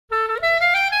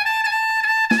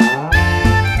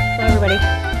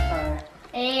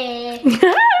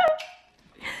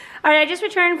I just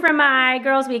returned from my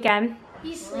girls' weekend.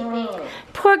 He's sleeping.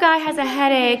 Poor guy has a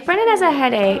headache. Brennan has a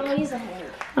headache. Oh, he's a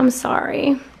headache. I'm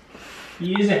sorry.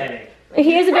 He is a headache.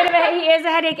 He is a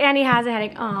headache and he has a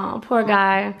headache. Oh, poor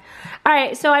guy. All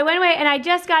right, so I went away and I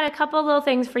just got a couple little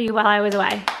things for you while I was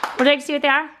away. Would you like to see what they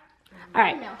are? All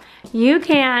right. No. You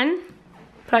can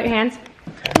put out your hands.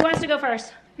 Who wants to go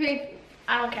first? Me.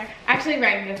 I don't care. Actually,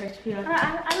 Ryan can go first.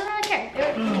 I don't really care.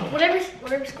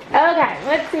 Whatever's cool. Okay,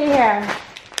 let's see here.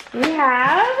 We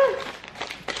have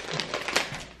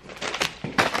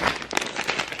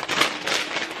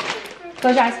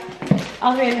close your eyes.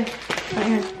 All three of you. Put your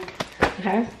hands.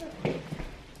 Okay.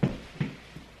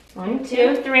 1,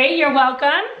 2, 3. You're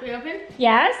welcome. We open?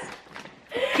 Yes.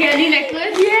 Candy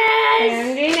necklace? Yes!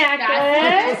 Candy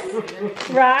necklace.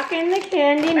 Rocking the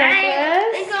candy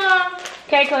necklace.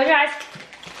 Okay, close your eyes.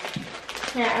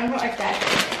 Yeah, I'm like that.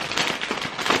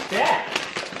 Yeah.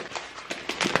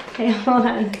 Okay, hold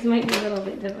on. This might be a little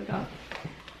bit difficult.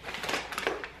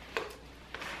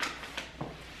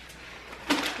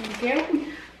 Thank you.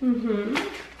 Mm-hmm.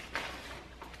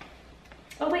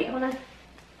 Oh, wait, hold on.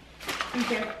 Thank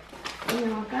you. You're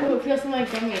welcome. Oh, it feels something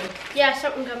like gummy. Yeah,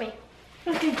 something gummy.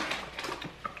 Okay.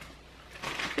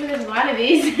 Ooh, there's a lot of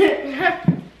these.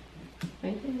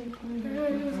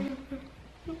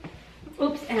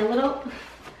 Oops, and a little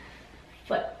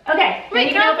foot. Okay, Wait,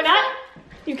 you can open up.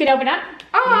 You can open up.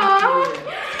 Aww.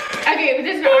 Okay, but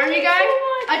there's an army guy,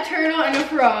 a turtle, and a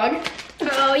frog.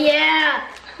 Oh, yeah.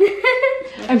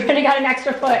 And Brennan got an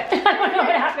extra foot. I don't know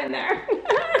what happened there.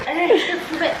 An extra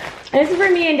foot. This is for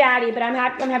me and Daddy, but I'm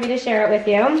happy to share it with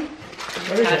you.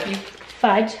 What is it?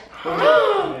 Fudge.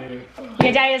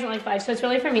 Yeah, Daddy doesn't like fudge, so it's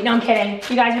really for me. No, I'm kidding.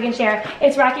 You guys, we can share.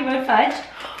 It's Rocky Road fudge.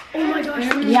 Oh my gosh.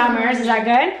 Yummers, is that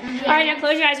good? Yeah. All right, now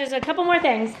close your eyes. There's a couple more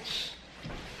things.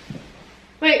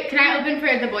 Wait, can I open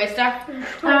for the boy stuff?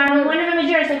 One of them is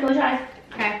yours, so close your eyes.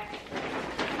 Okay.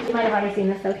 You might have already seen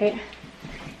this though, Kate.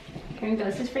 Here we go,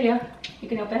 this is for you. You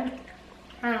can open.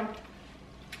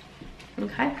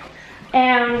 Okay.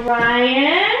 And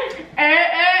Ryan.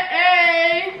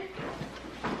 Hey.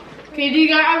 Katie, you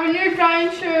gotta have a new drawing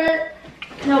shirt.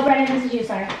 No, Brennan, this is you,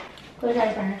 sorry. Close your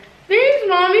eyes, Brennan. Thanks,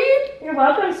 Mommy. You're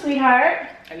welcome, sweetheart.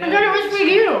 I thought it was for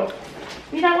you.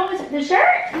 You thought what was it? The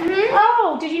shirt? Mm-hmm.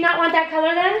 Oh, did you not want that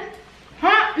color then?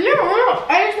 Huh? No.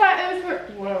 I just thought it was for.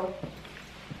 Whoa.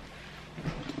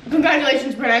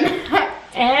 Congratulations, Brennan.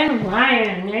 And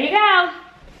Ryan, there you go.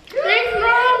 Thanks,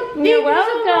 Mom. You're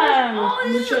welcome. Oh,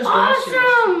 this is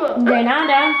awesome. De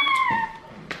nada.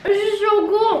 This is so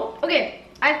cool. Okay,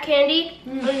 I have candy,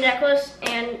 a necklace,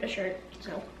 and a shirt.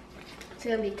 So it's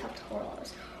gonna be tough to hold all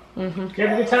this. Did you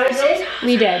have a good time, Zoe?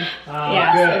 We did.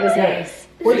 Yes, It was nice.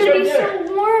 Where'd you It's go gonna be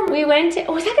so warm. We went to,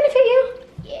 was that gonna fit you?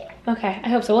 Yeah. Okay, I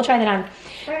hope so. We'll try that on.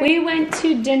 We went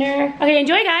to dinner. Okay,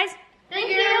 enjoy, guys. Thank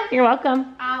you. You're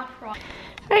welcome. All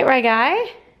All right,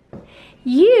 guy.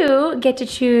 You get to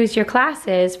choose your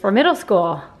classes for middle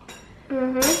school.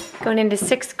 Going into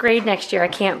 6th grade next year. I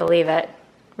can't believe it.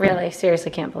 Really,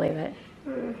 seriously can't believe it.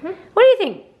 What do you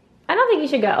think? I don't think you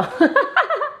should go.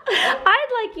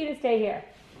 I'd like you to stay here.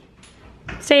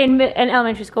 Stay in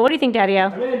elementary school. What do you think, Daddy-O?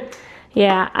 I'm in.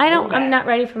 Yeah, I'm not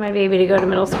ready for my baby to go to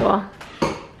middle school.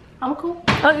 I'm cool.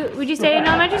 Oh, would you stay in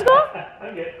elementary school?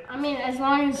 I'm good. I mean, as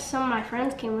long as some of my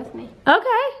friends came with me.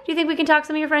 Okay. Do you think we can talk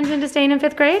some of your friends into staying in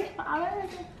 5th grade?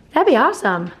 That'd be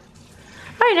awesome. All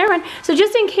right, never mind. So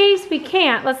just in case we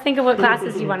can't, let's think of what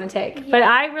classes you want to take. But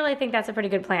I really think that's a pretty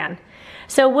good plan.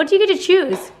 So what do you get to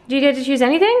choose? Do you get to choose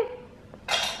anything?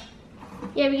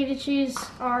 Yeah, we get to choose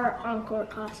our encore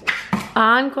classes.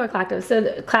 Encore classes. So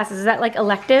the classes, is that like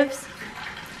electives?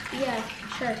 Yeah,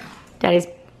 sure. Daddy's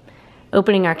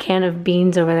opening our can of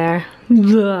beans over there.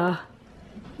 Ugh.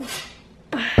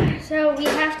 So we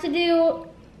have to do,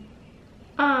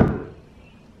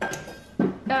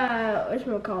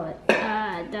 whatchamacallit?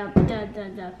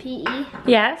 The PE.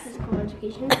 Yes. Physical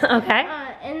education. Okay.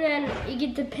 And then you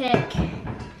get to pick,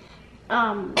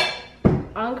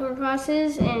 encore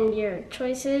classes, and your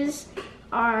choices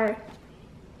are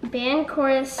band,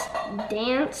 chorus,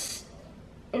 dance,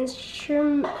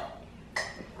 instrument.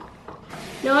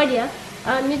 No idea.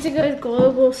 Music goes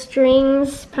global,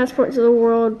 strings, passport to the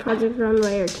world, project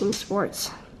runway, or team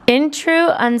sports. Intro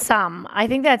ensemble. I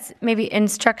think that's maybe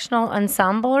instructional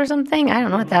ensemble or something. I don't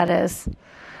know what that is.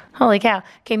 Holy cow.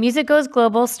 Okay, music goes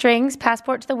global, strings,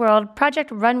 passport to the world,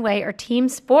 project runway, or team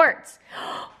sports.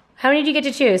 How many do you get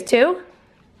to choose? 2?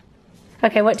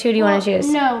 Okay, what 2 do you want to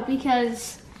choose? No,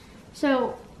 because,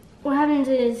 so what happens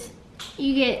is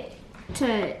you get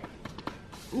to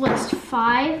list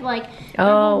 5, like,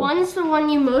 Oh. number 1's the one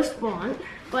you most want,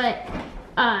 but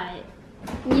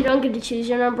You don't get to choose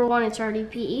your number one. It's already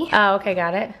PE. Oh, okay,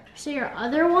 got it. So your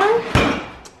other one,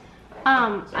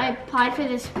 I applied for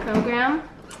this program.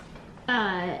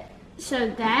 So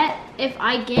that if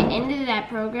I get into that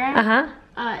program,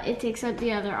 it takes up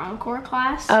the other encore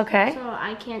class. Okay. So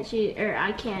I can't choose, or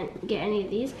I can't get any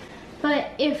of these.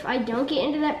 But if I don't get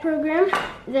into that program,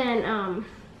 then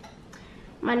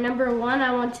my number one,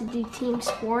 I want to do team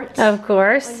sports. Of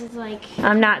course. Which is like,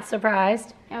 I'm not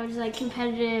surprised. I was like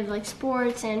competitive, like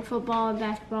sports and football and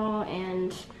basketball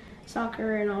and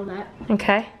soccer and all that.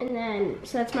 Okay. And then,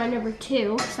 so that's my number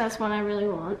two. So that's one I really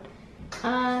want.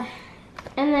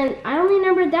 And then I only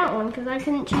numbered that one because I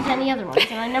couldn't choose any other ones.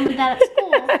 And I numbered that at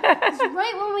school. So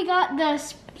right when we got the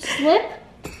slip,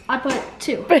 I put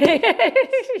 2.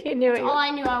 You knew it. That's all I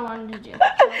knew I wanted to do. All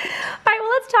right, well,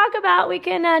 let's talk about, we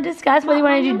can discuss whether you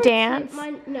want to do dance.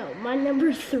 My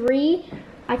number 3,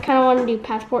 I kind of want to do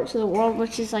passport to the world,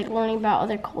 which is like learning about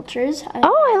other cultures. Oh,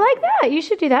 I like that. You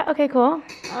should do that. Okay, cool.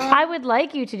 I would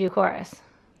like you to do chorus.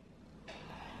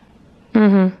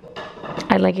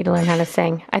 I'd like you to learn how to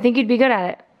sing. I think you'd be good at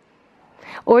it.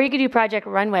 Or you could do Project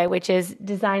Runway, which is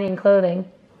designing clothing.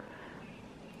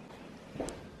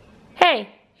 Hey,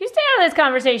 you stay out of this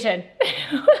conversation.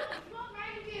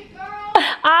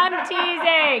 I'm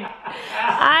teasing.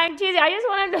 I'm teasing. I just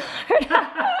want him to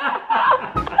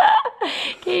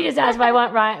learn. Can you just ask why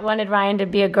I wanted Ryan to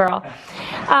be a girl?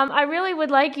 I really would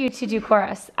like you to do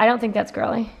chorus. I don't think that's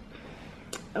girly.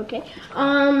 Okay.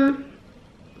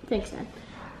 Thanks, Dad.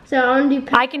 So I want to do.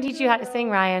 I can teach you how to sing,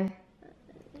 Ryan.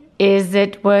 Is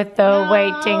it worth the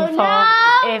waiting for?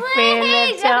 If we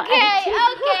live till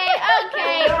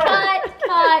Okay.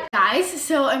 Cut. Guys,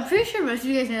 so I'm pretty sure most of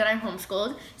you guys know that I'm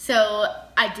homeschooled. So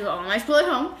I do all my school at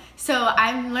home. So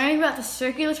I'm learning about the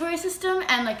circulatory system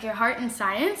and like your heart and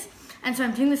science. And so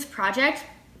I'm doing this project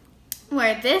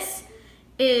where this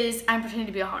is, I'm pretending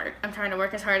to be a heart. I'm trying to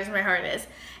work as hard as my heart is.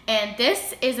 And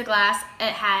this is a glass,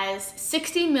 it has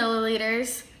 60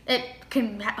 milliliters. It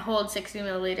can hold 60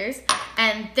 milliliters.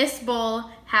 And this bowl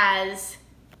has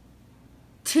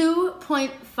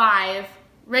 2.5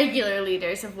 regular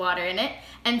liters of water in it.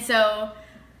 And so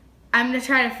I'm gonna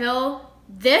try to fill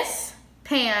this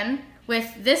pan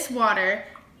with this water,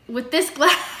 with this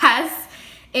glass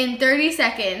in 30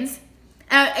 seconds.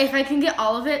 If I can get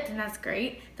all of it, then that's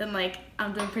great. Then like,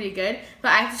 I'm doing pretty good. But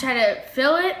I have to try to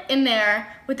fill it in there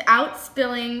without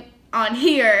spilling on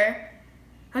here.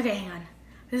 Okay, hang on.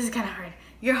 This is kind of hard.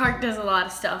 Your heart does a lot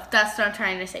of stuff. That's what I'm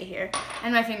trying to say here.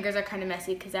 And my fingers are kind of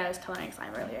messy because I was coloring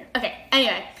slime earlier. Okay,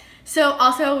 anyway. So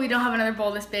also, we don't have another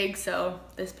bowl this big, so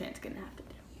this pan's gonna have to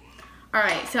do. All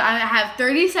right, so I have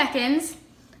 30 seconds,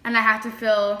 and I have to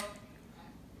fill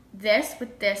this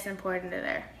with this and pour it into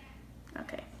there.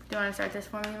 Okay, do you want to start this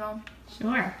for me, Mom?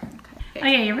 Sure.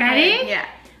 Okay, you ready? Yeah.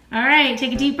 All right,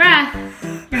 take a deep breath.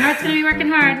 Your heart's gonna be working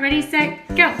hard. Ready, set,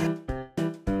 go.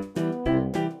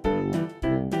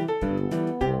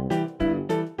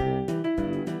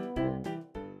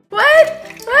 What?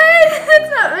 That's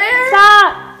not fair.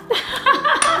 Stop.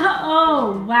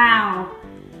 Oh, wow.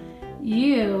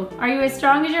 Are you as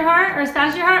strong as your heart, or as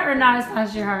fast as your heart, or not as fast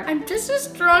as your heart? I'm just as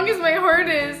strong as my heart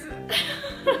is.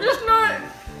 Just not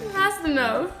fast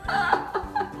enough.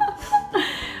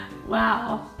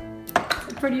 Wow.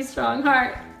 It's a pretty strong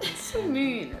heart. So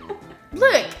mean.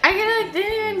 Look, didn't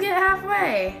even get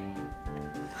halfway.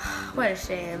 What a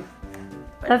shame.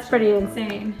 That's pretty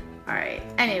insane. Alright,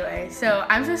 anyway, so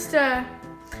I'm supposed to...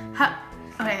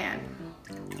 Okay, hang on.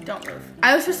 Don't move.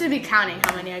 I was supposed to be counting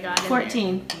how many I got in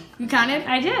 14. there. You counted?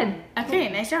 I did. Okay,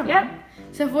 nice job. Yep. Mom.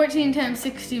 So 14 times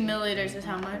 60 milliliters is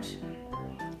how much?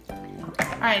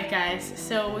 Alright guys,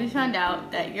 so we found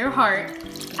out that your heart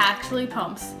actually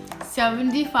pumps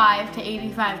 75 to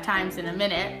 85 times in a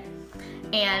minute.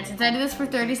 And since I did this for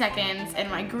 30 seconds and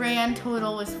my grand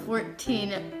total was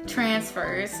 14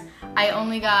 transfers, I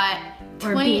only got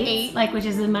 28. Beats, like, which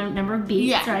is the number of beats,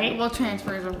 Yeah, right? well,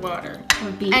 transfers of water.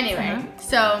 Or beats. Anyway,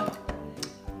 so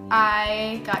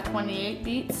I got 28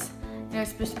 beats. And it was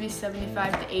supposed to be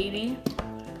 75 to 80.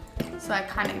 So I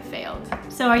kind of failed.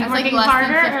 So are you That's working like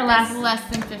harder or less? Less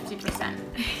than 50%.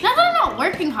 Not that I'm not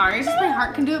working hard, it's just my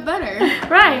heart can do it better.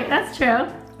 Right, that's true.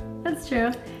 That's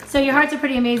true. So your heart's a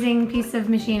pretty amazing piece of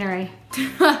machinery.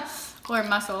 Or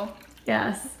muscle.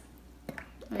 Yes.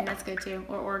 I mean, that's good too.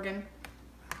 Or organ.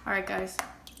 All right, guys.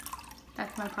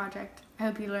 That's my project. I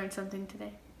hope you learned something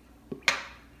today.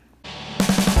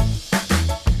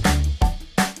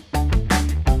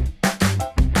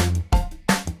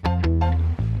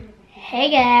 Hey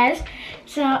guys.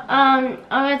 So I'm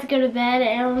about to go to bed,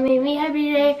 and what made me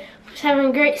happy today was having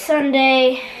a great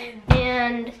Sunday,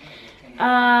 and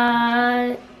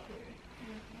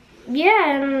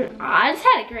yeah, and I just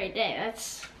had a great day.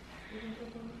 That's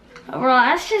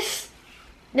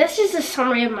just a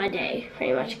summary of my day.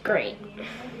 Pretty much great.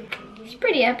 It's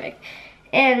pretty epic.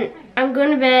 And I'm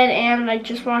going to bed, and I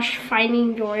just watched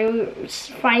Finding Dory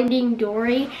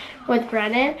with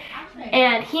Brennan,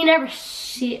 and he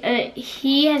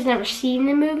has never seen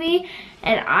the movie,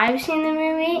 and I've seen the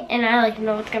movie, and I like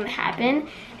know what's gonna happen,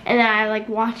 and then I like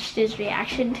watched his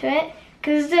reaction to it,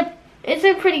 cause it's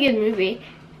a pretty good movie,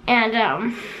 and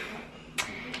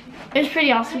it was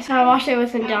pretty awesome. So I watched it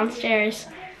with him downstairs,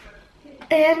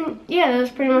 and yeah, that was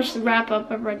pretty much the wrap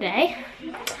up of our day.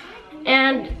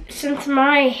 And since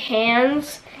my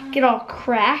hands get all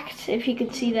cracked, if you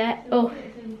can see that, oh,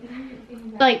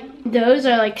 like those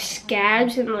are like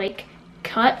scabs and like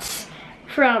cuts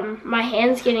from my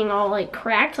hands getting all like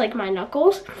cracked, like my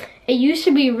knuckles. It used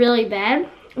to be really bad,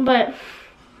 but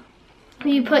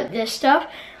you put this stuff,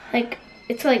 like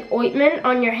it's like ointment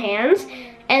on your hands,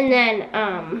 and then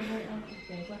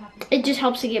it just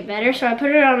helps to get better. So I put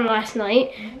it on last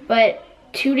night, but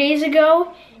 2 days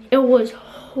ago, it was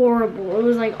horrible. It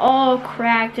was like all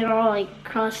cracked and all like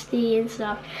crusty and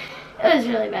stuff. It was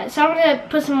really bad. So I'm gonna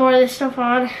put some more of this stuff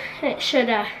on, and it should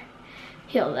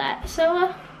heal that.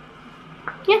 So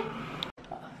yeah.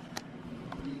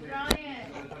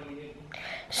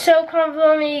 So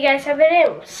comment me you guys have it,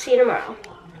 and we'll see you tomorrow.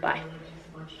 Bye.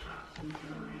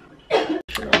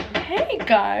 Hey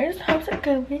guys, how's it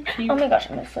going? Oh my gosh,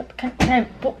 I'm gonna flip. Can I,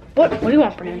 what do you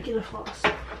want, Brennan?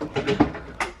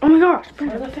 Oh my gosh,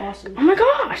 Brennan. Oh my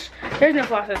gosh, there's no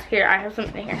flosses. Here, I have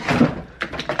something here.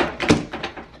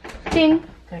 Ding.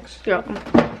 Thanks. You're welcome.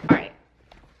 Alright.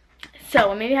 So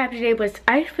what made me happy today was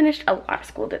I finished a lot of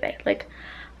school today. Like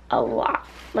a lot.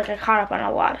 Like I caught up on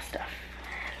a lot of stuff.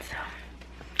 So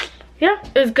yeah,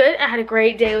 it was good. I had a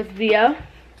great day with Via.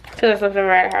 Because I lived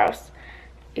over at her house.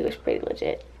 It was pretty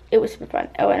legit. It was super fun.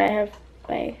 Oh, and I have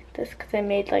this because I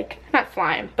made like, not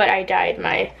slime, but I dyed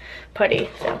my putty.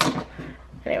 So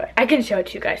anyway, I can show it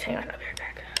to you guys. Hang on, I'll be right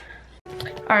back.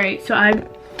 Alright, so I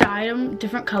dyed them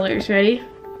different colors. Ready?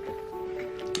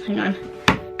 Hang on.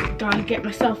 Gotta get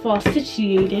myself all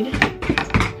situated.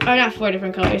 Oh, not 4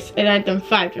 different colors. I dyed them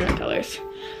 5 different colors.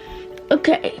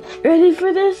 Okay, ready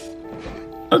for this?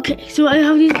 Okay, so I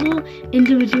have these little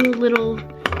individual little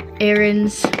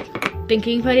errands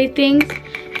thinking putty things,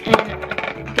 and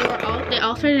they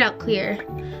all started out clear,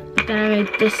 but then I made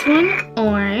this one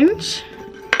orange.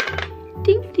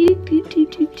 Ding, ding, ding, ding,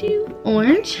 ding, ding,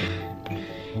 orange.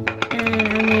 And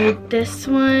I made this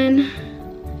one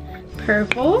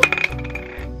purple.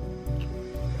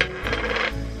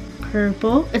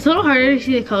 Purple. It's a little harder to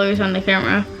see the colors on the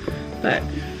camera, but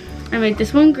I made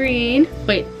this one green.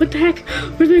 Wait, what the heck?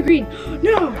 Where's my green?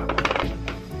 No!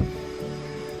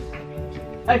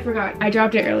 I forgot. I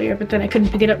dropped it earlier, but then I couldn't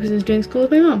pick it up because I was doing school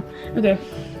with my mom. Okay.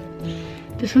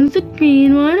 This one's the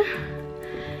green one.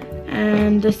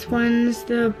 And this one's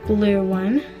the blue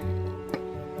one.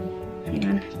 Hang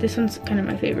on. This one's kind of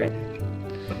my favorite.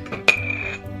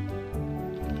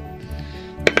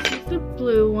 This is the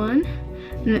blue one.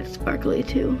 And it's sparkly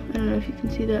too. I don't know if you can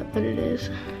see that, but it is.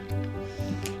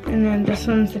 And then this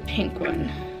one's the pink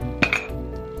one.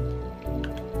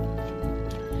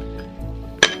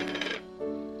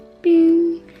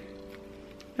 Bing.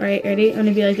 Alright, ready? I'm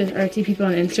gonna be like those artsy people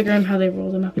on Instagram, how they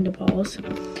roll them up into balls and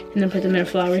then put them in a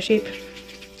flower shape.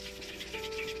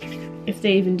 If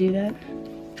they even do that.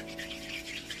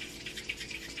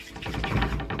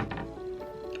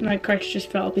 My cartridge just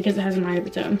fell because it has a mind of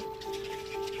its own.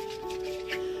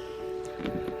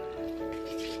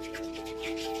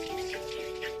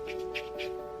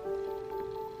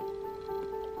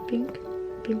 Pink,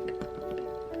 pink, pink.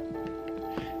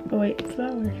 Oh wait,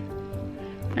 flower.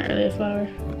 Not really a flower.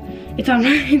 It's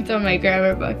on my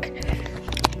grammar book.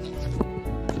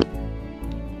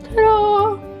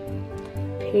 Ta-da!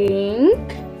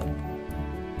 Pink,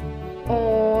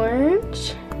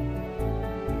 orange,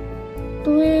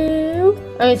 blue.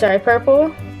 I mean, sorry,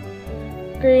 purple,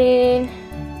 green,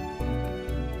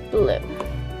 blue.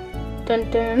 Dun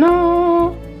dun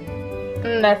dun.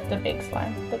 And that's the big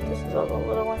slime, but this is all the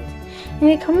little ones. And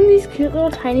they come in these cute little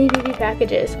tiny baby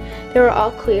packages. They were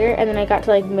all clear, and then I got to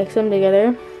like mix them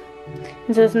together.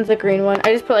 And so this one's the green one.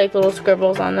 I just put like little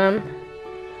scribbles on them.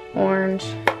 Orange.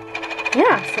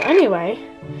 Yeah, so anyway,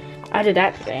 I did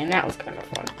that today, and that was kind of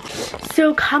fun.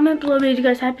 So comment below what made you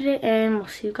guys happy today, and we'll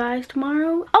see you guys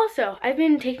tomorrow. Also, I've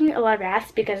been taking a lot of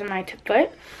baths because of my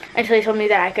foot, until they told me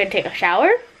that I could take a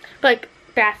shower. But like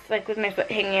baths like with my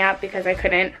foot hanging out because I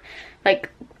couldn't like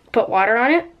put water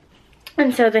on it.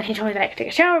 And so then he told me that I could take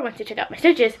a shower once he took out my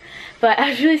stitches, but I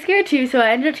was really scared to, so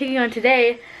I ended up taking one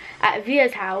today, at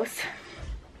Via's house.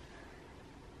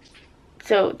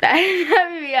 So that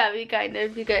made me happy, kind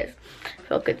of, because it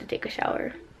felt good to take a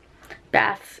shower.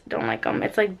 Baths, don't like them.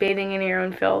 It's like bathing in your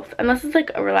own filth. Unless it's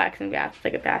like a relaxing bath,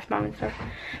 like a bath bomb and stuff.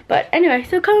 But anyway,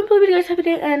 so comment below if you guys have a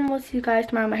day, and we'll see you guys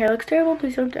tomorrow. My hair looks terrible.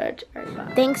 Please don't judge. Alright,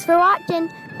 bye. Thanks for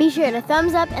watching. Be sure to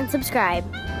thumbs up and subscribe.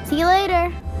 See you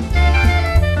later.